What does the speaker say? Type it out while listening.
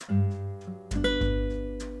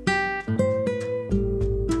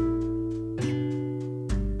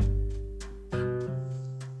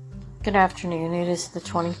Good afternoon. It is the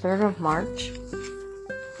 23rd of March,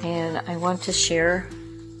 and I want to share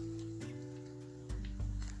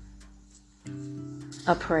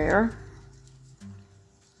a prayer.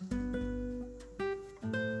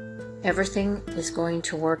 Everything is going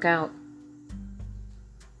to work out.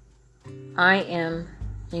 I am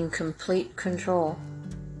in complete control.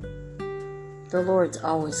 The Lord's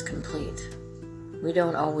always complete. We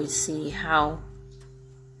don't always see how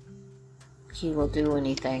He will do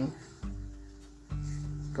anything,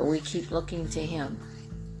 but we keep looking to Him.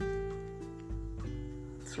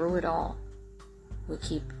 Through it all, we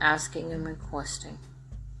keep asking and requesting.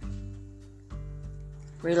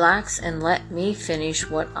 Relax and let me finish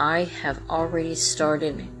what I have already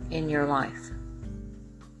started in your life.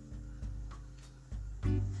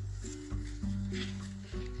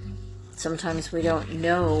 Sometimes we don't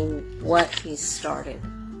know what He's started,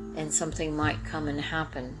 and something might come and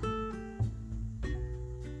happen.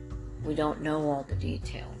 We don't know all the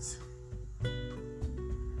details.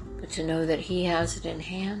 But to know that He has it in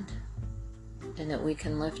hand, and that we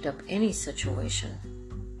can lift up any situation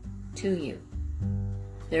to You.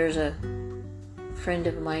 There's a friend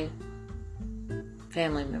of mine,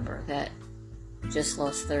 family member, that just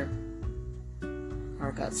lost or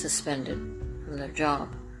got suspended from their job.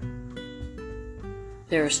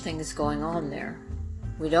 There's things going on there.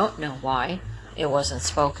 We don't know why. It wasn't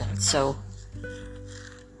spoken. So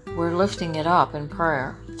we're lifting it up in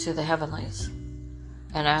prayer to the heavenlies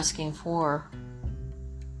and asking for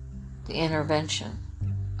the intervention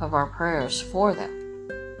of our prayers for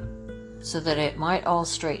them, so that it might all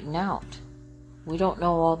straighten out. We don't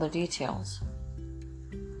know all the details,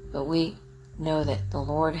 but we know that the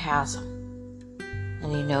Lord has them,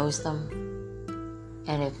 and He knows them.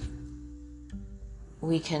 And if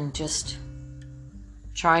we can just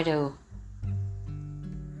try to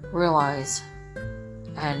realize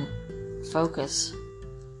and focus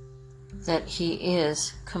that He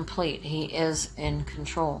is complete, He is in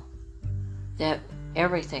control, that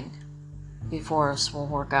everything before us will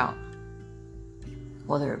work out.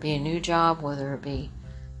 Whether it be a new job, whether it be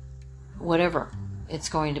whatever it's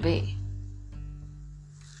going to be.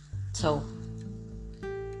 So,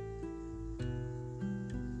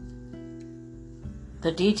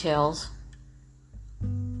 the details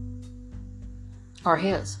are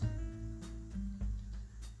His.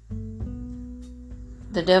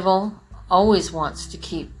 The devil always wants to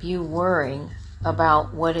keep you worrying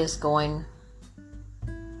about what is going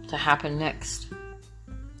to happen next.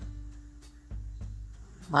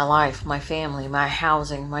 My life, my family, my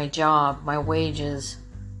housing, my job, my wages,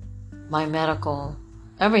 my medical,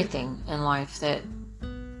 everything in life that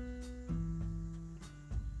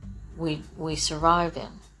we survive in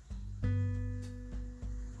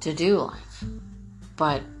to do life.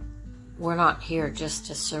 But we're not here just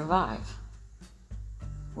to survive.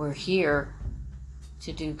 We're here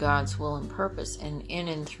to do God's will and purpose, and in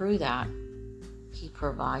and through that, He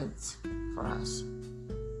provides for us.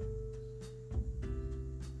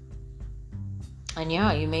 And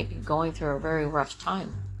yeah, you may be going through a very rough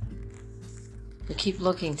time, but keep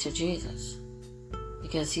looking to Jesus,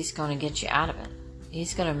 because He's going to get you out of it.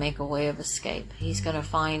 He's going to make a way of escape. He's going to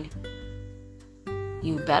find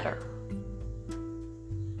you better.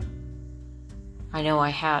 I know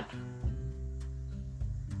I had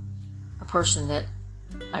a person that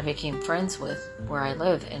I became friends with where I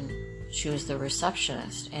live, and she was the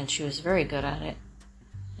receptionist, and she was very good at it.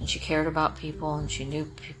 And she cared about people, and she knew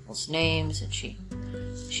people's names, and she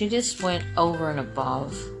just went over and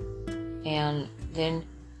above. And then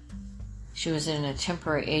she was in a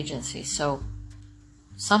temporary agency, so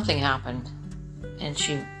something happened, and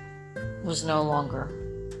she was no longer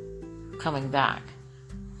coming back.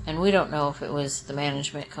 And we don't know if it was the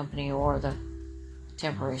management company or the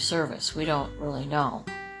temporary service. We don't really know.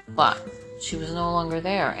 But she was no longer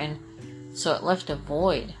there, and so it left a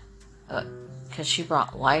void, because she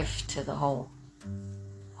brought life to the whole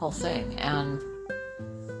thing, and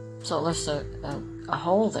so it left a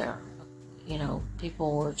hole there. You know,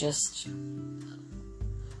 people were just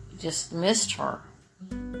missed her,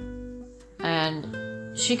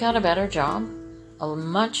 and she got a better job, a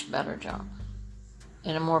much better job,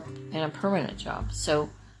 in a permanent job. So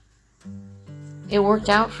it worked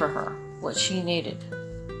out for her what she needed,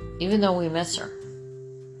 even though we miss her.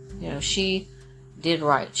 You know, she did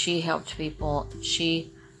right. She helped people.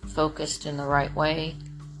 She focused in the right way.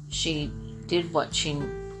 She did what she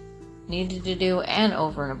needed to do and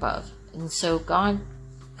over and above. And so God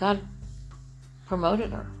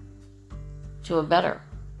promoted her to a better,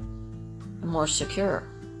 a more secure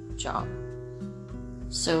job.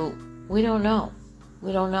 So we don't know.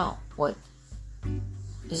 We don't know what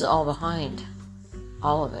is all behind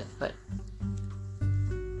all of it, but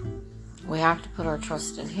we have to put our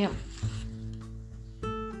trust in Him.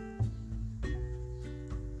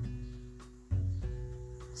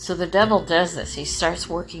 So the devil does this. He starts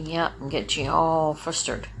working you up and gets you all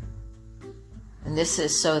frustrated. And this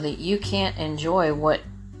is so that you can't enjoy what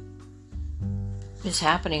is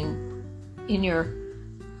happening in your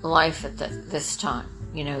life at this time.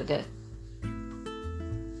 You know, the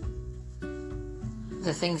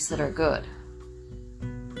things that are good.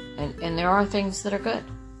 And there are things that are good.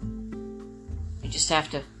 You just have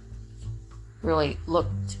to really look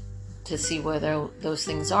to see where those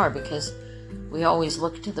things are, because we always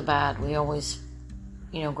look to the bad. We always,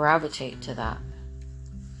 gravitate to that.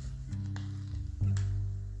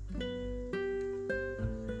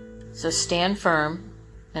 So stand firm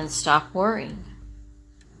and stop worrying,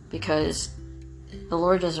 because the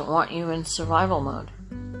Lord doesn't want you in survival mode.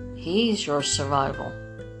 He's your survival.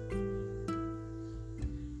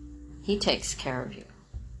 He takes care of you.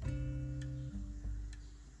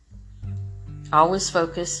 Always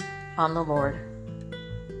focus on the Lord.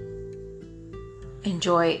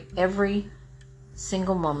 Enjoy every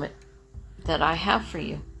single moment that I have for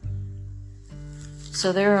you.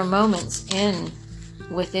 So there are moments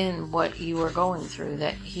within what you are going through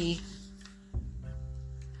that He's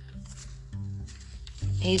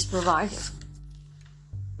provided.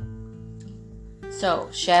 So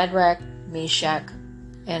Shadrach, Meshach,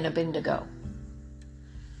 and Abednego,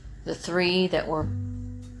 the three that were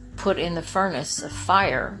put in the furnace of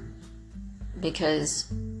fire because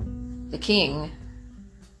the king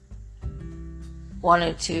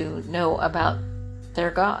wanted to know about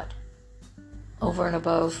their God over and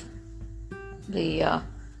above the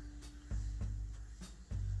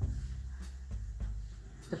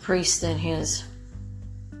priest in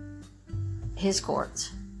his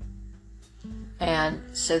courts.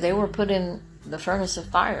 And so they were put in the furnace of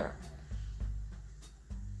fire.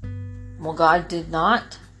 Well, God did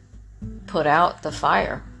not put out the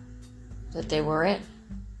fire that they were in.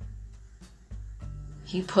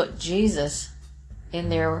 He put Jesus in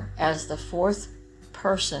there as the fourth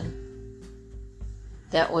person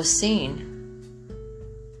that was seen.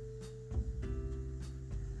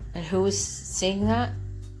 And who was seeing that?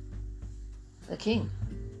 The king.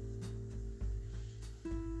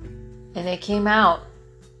 And they came out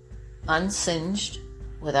unsinged,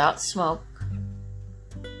 without smoke.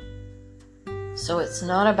 So it's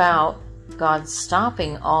not about God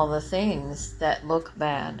stopping all the things that look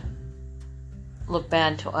bad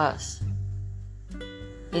to us.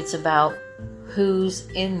 It's about who's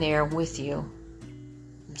in there with you.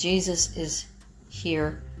 Jesus is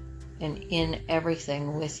here and in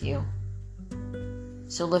everything with you.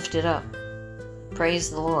 So lift it up. Praise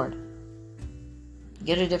the Lord.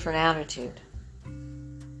 Get a different attitude.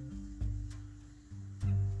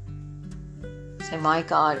 Say, my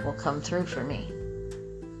God will come through for me.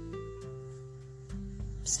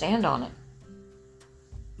 Stand on it.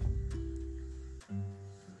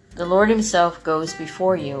 The Lord Himself goes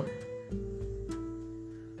before you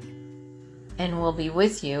and will be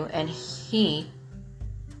with you, and He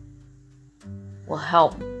will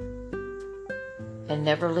help and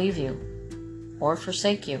never leave you or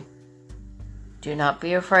forsake you. Do not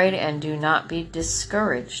be afraid and do not be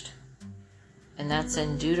discouraged. And that's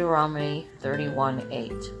in Deuteronomy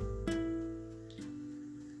 31:8.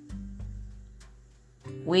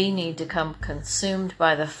 We need to come consumed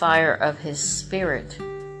by the fire of His Spirit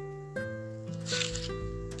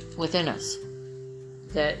within us.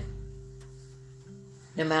 That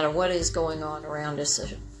no matter what is going on around us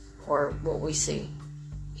or what we see,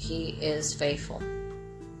 He is faithful.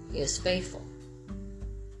 He is faithful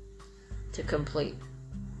to complete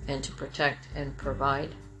and to protect and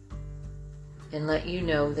provide and let you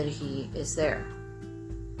know that He is there.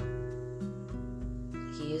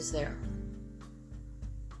 He is there.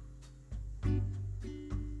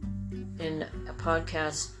 In a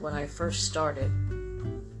podcast when I first started,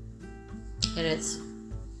 and it's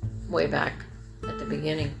way back at the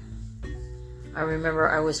beginning, I remember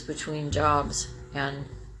I was between jobs and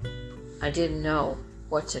I didn't know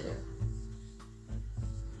what to do.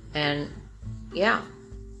 And yeah,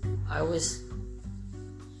 I was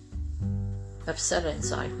upset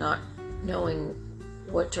inside, not knowing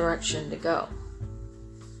what direction to go.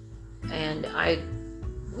 And I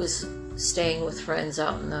was staying with friends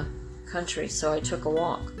out in the country, so I took a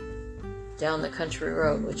walk down the country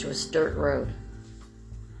road, which was dirt road.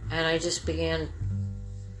 And I just began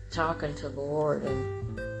talking to the Lord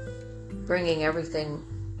and bringing everything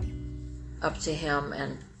up to Him.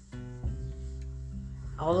 And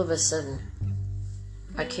all of a sudden,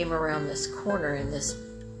 I came around this corner and this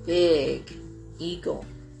big eagle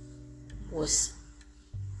was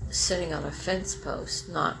sitting on a fence post,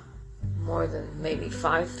 not more than maybe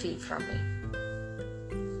 5 feet from me.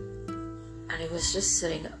 And he was just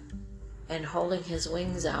sitting and holding his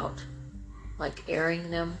wings out, like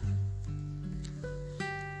airing them.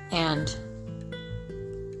 And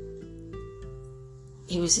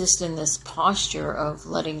he was just in this posture of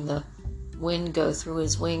letting the wind go through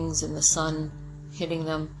his wings and the sun hitting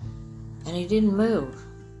them. And he didn't move.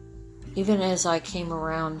 Even as I came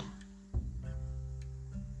around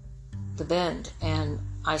the bend, and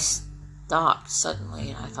I stopped suddenly,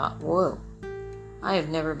 and I thought, whoa, I have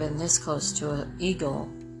never been this close to an eagle.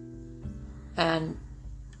 And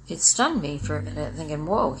it stunned me for a minute, thinking,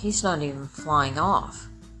 whoa, he's not even flying off.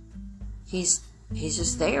 He's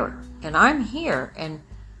just there, and I'm here, and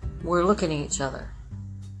we're looking at each other.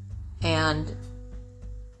 And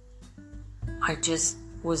I just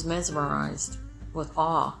was mesmerized with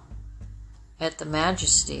awe at the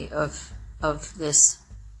majesty of this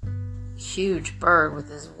huge bird with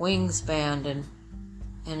his wings spanned, and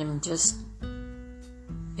him just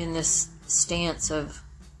in this stance of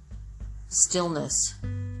stillness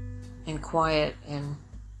and quiet, and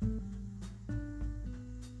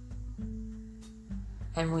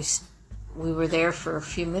we were there for a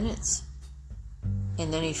few minutes,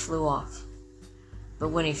 and then he flew off. But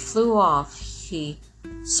when he flew off, he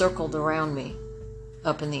circled around me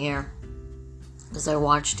up in the air as I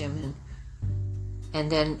watched him,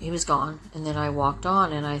 and then he was gone, and then I walked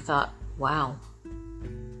on, and I thought, wow.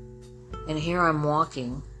 And here I'm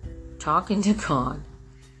walking, talking to God,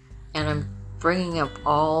 and I'm bringing up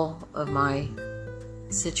all of my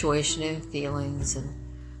situation and feelings, and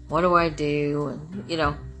what do I do, and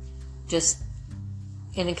just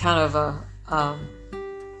in a kind of a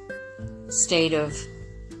state of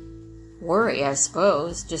worry, I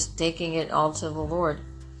suppose, just taking it all to the Lord.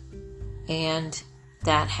 And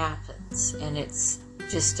that happens, and it's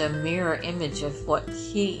just a mirror image of what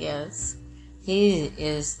He is. He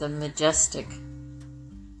is the majestic,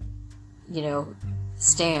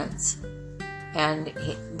 stance. And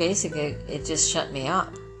basically, it just shut me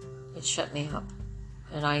up. It shut me up.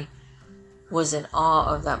 And I was in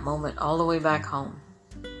awe of that moment all the way back home.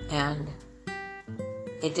 And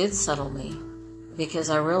it did settle me, because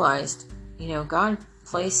I realized, God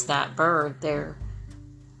placed that bird there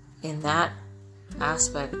in that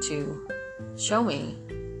aspect to show me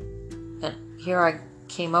that here I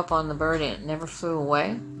came up on the bird and it never flew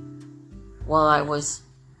away while I was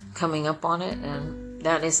coming up on it, and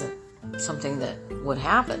that isn't something that would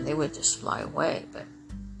happen. They would just fly away, but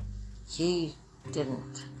he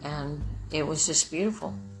didn't, and it was just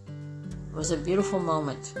beautiful. It was a beautiful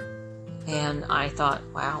moment, and I thought,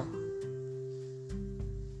 wow,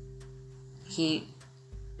 he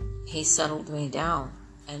settled me down.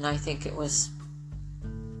 And I think it was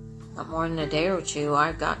not more than a day or two,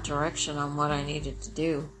 I got direction on what I needed to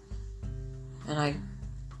do. And I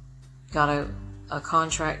got a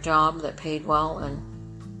contract job that paid well,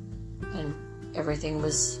 and everything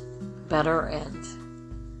was better. And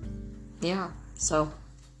yeah, so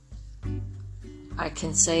I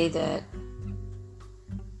can say that,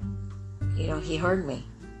 He heard me.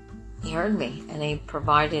 He heard me, and He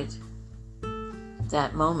provided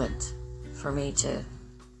that moment for me to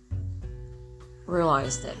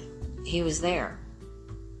realize that He was there,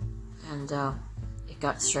 and it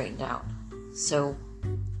got straightened out. So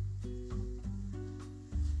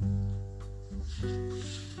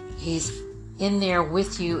He's in there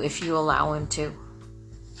with you if you allow Him to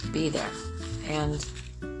be there. And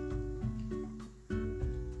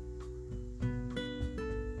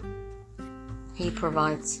He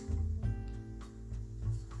provides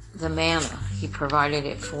the manna. He provided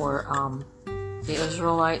it for the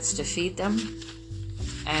Israelites to feed them,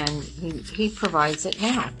 and he provides it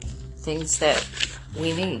now, things that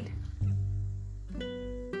we need.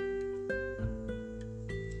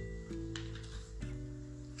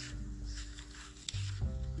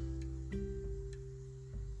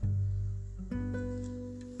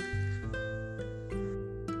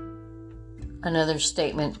 Another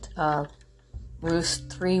statement, Ruth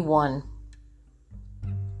 3:1.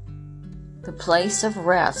 The place of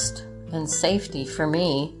rest and safety for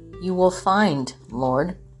me you will find,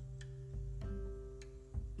 Lord.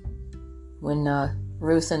 When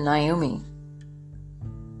Ruth and Naomi,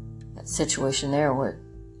 that situation there where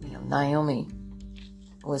Naomi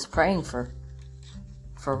was praying for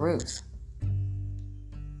Ruth.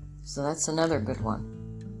 So that's another good one.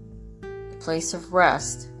 The place of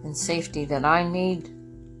rest and safety that I need,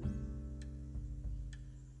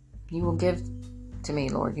 you will give to me,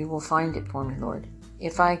 Lord. You will find it for me, Lord,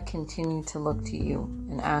 if I continue to look to you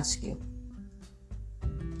and ask you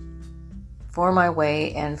for my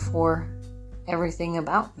way and for everything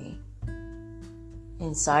about me,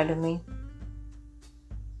 inside of me.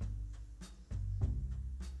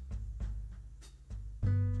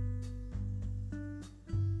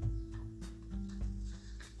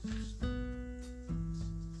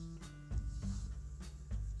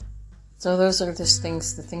 So those are just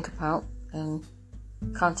things to think about and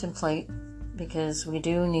contemplate, because we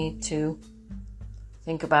do need to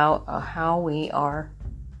think about how we are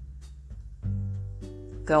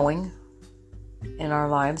going in our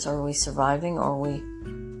lives. Are we surviving, or are we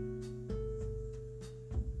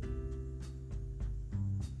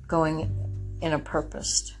going in a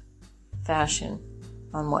purposed fashion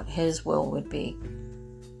on what His will would be?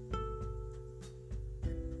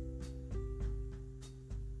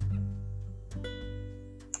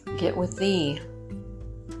 Get with Thee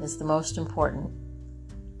is the most important.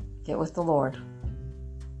 Get with the Lord.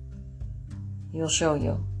 He'll show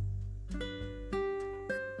you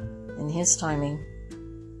in His timing.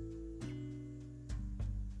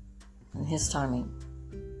 In His timing.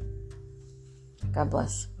 God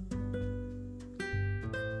bless.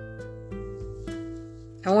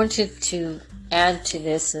 I wanted to add to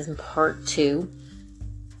this in part 2.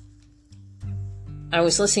 I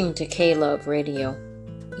was listening to K-Love radio,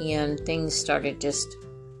 and things started just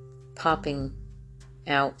popping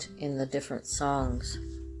out in the different songs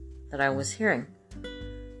that I was hearing.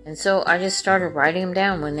 And so I just started writing them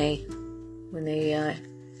down when they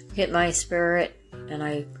hit my spirit, and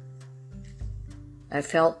I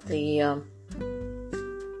felt the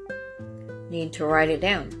need to write it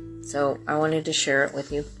down. So I wanted to share it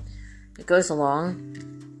with you. It goes along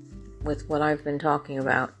with what I've been talking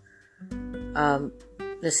about.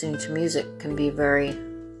 Listening to music can be very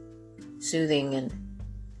soothing and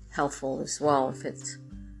helpful as well. If it's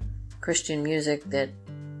Christian music that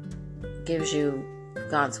gives you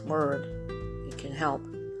God's Word, it can help.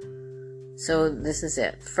 So this is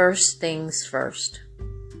it. First things first.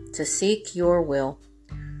 To seek your will.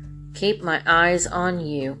 Keep my eyes on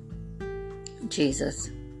you,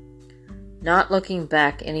 Jesus. Not looking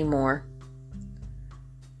back anymore.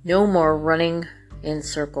 No more running in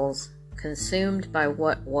circles, consumed by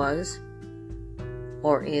what was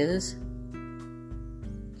or is.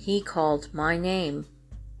 He called my name.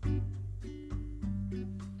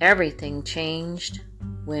 Everything changed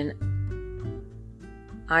when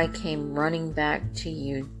I came running back to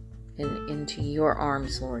you and into your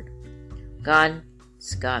arms, Lord.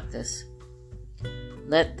 God's got this.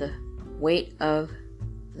 Let the weight of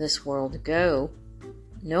this world go.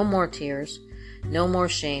 No more tears, no more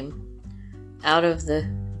shame. Out of the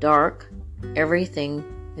dark, everything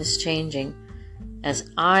is changing. As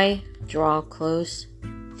I draw close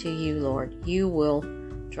to you, Lord, you will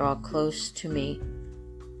draw close to me.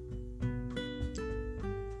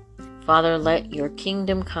 Father, let your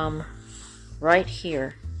kingdom come right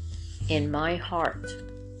here in my heart.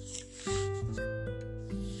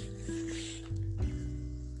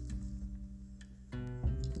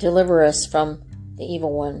 Deliver us from the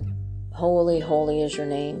evil one. Holy, holy is your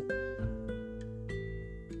name.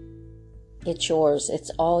 It's yours. It's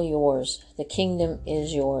all yours. The kingdom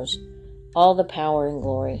is yours. All the power and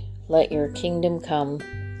glory. Let your kingdom come.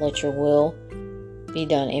 Let your will be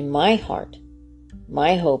done in my heart.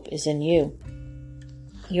 My hope is in you.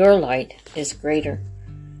 Your light is greater.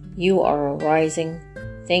 You are arising.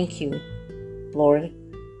 Thank you, Lord.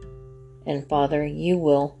 And Father, you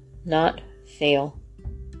will not fail.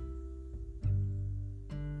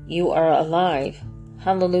 You are alive.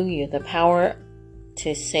 Hallelujah. The power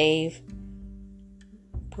to save.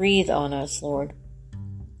 Breathe on us, Lord.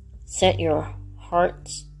 Set your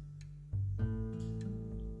hearts.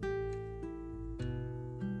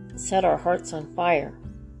 Set our hearts on fire.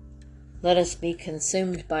 Let us be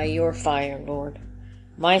consumed by your fire, Lord.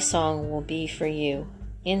 My song will be for you.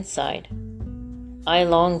 Inside. I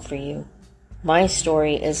long for you. My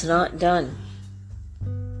story is not done.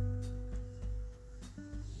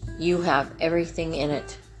 You have everything in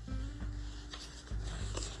it.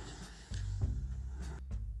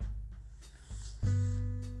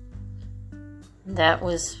 That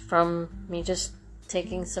was from me just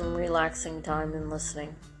taking some relaxing time and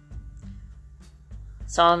listening.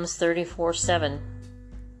 Psalms 34:7.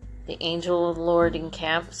 The angel of the Lord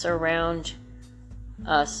encamps around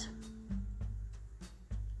us,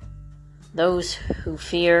 those who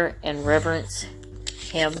fear and reverence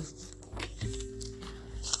him,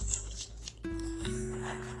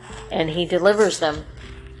 and he delivers them.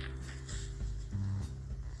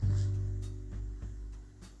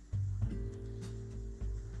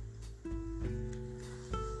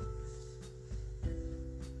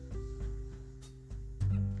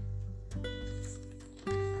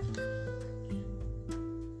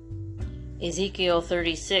 Ezekiel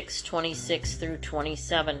 36:26 through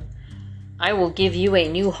 27. I will give you a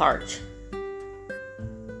new heart.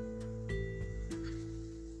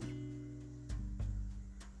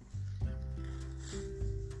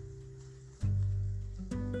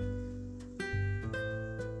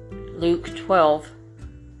 Luke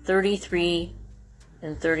 12:33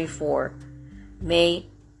 and 34. May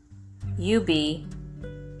you be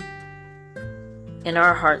in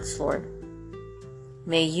our hearts, Lord.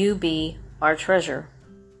 May you be our treasure,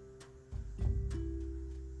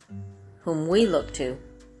 whom we look to.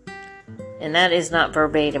 And that is not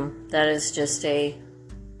verbatim. That is just a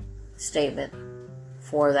statement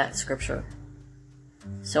for that scripture.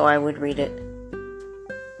 So I would read it.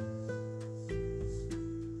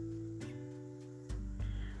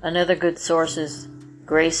 Another good source is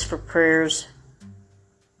Grace for Prayers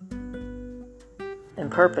and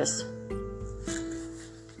Purpose.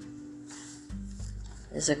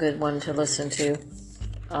 Is a good one to listen to.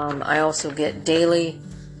 I also get daily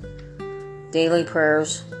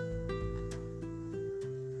prayers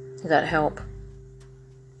that help.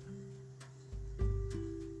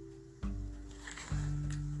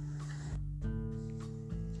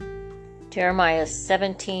 Jeremiah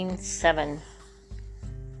 17:7.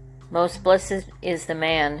 Most blessed is the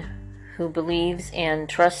man who believes and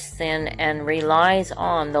trusts in and relies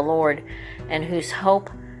on the Lord, and whose hope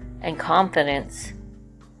and confidence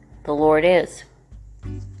the Lord is.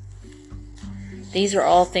 These are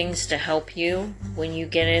all things to help you when you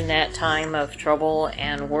get in that time of trouble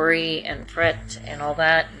and worry and fret and all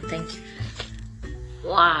that, and think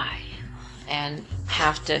why, and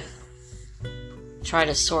have to try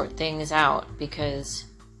to sort things out, because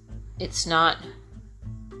it's not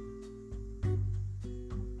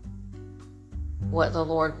what the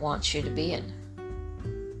Lord wants you to be in.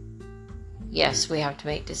 Yes, we have to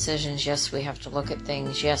make decisions. Yes, we have to look at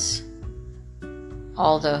things. Yes,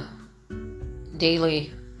 all the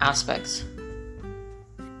daily aspects.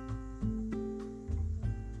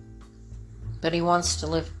 But He wants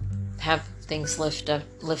to have things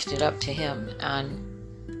lifted up to Him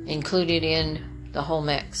and included in the whole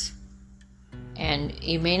mix. And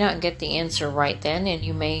you may not get the answer right then, and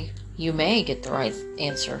you may get the right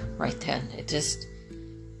answer right then.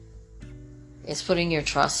 It's putting your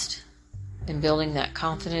trust and building that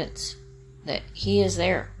confidence that He is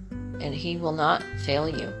there and He will not fail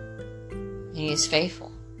you. And He is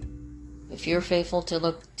faithful. If you're faithful to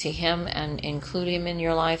look to Him and include Him in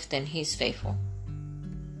your life, then He's faithful.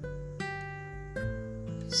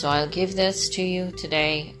 So I'll give this to you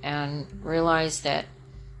today and realize that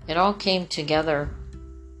it all came together,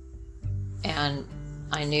 and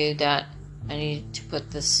I knew that I needed to put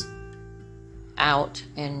this out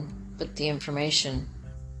and put the information.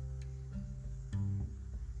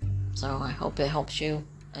 So I hope it helps you.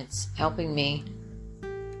 It's helping me.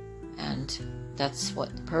 And that's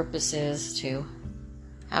what the purpose is, to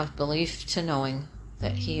have belief to knowing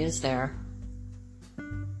that He is there.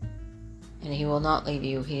 And He will not leave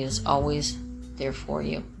you. He is always there for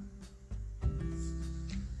you.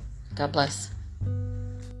 God bless.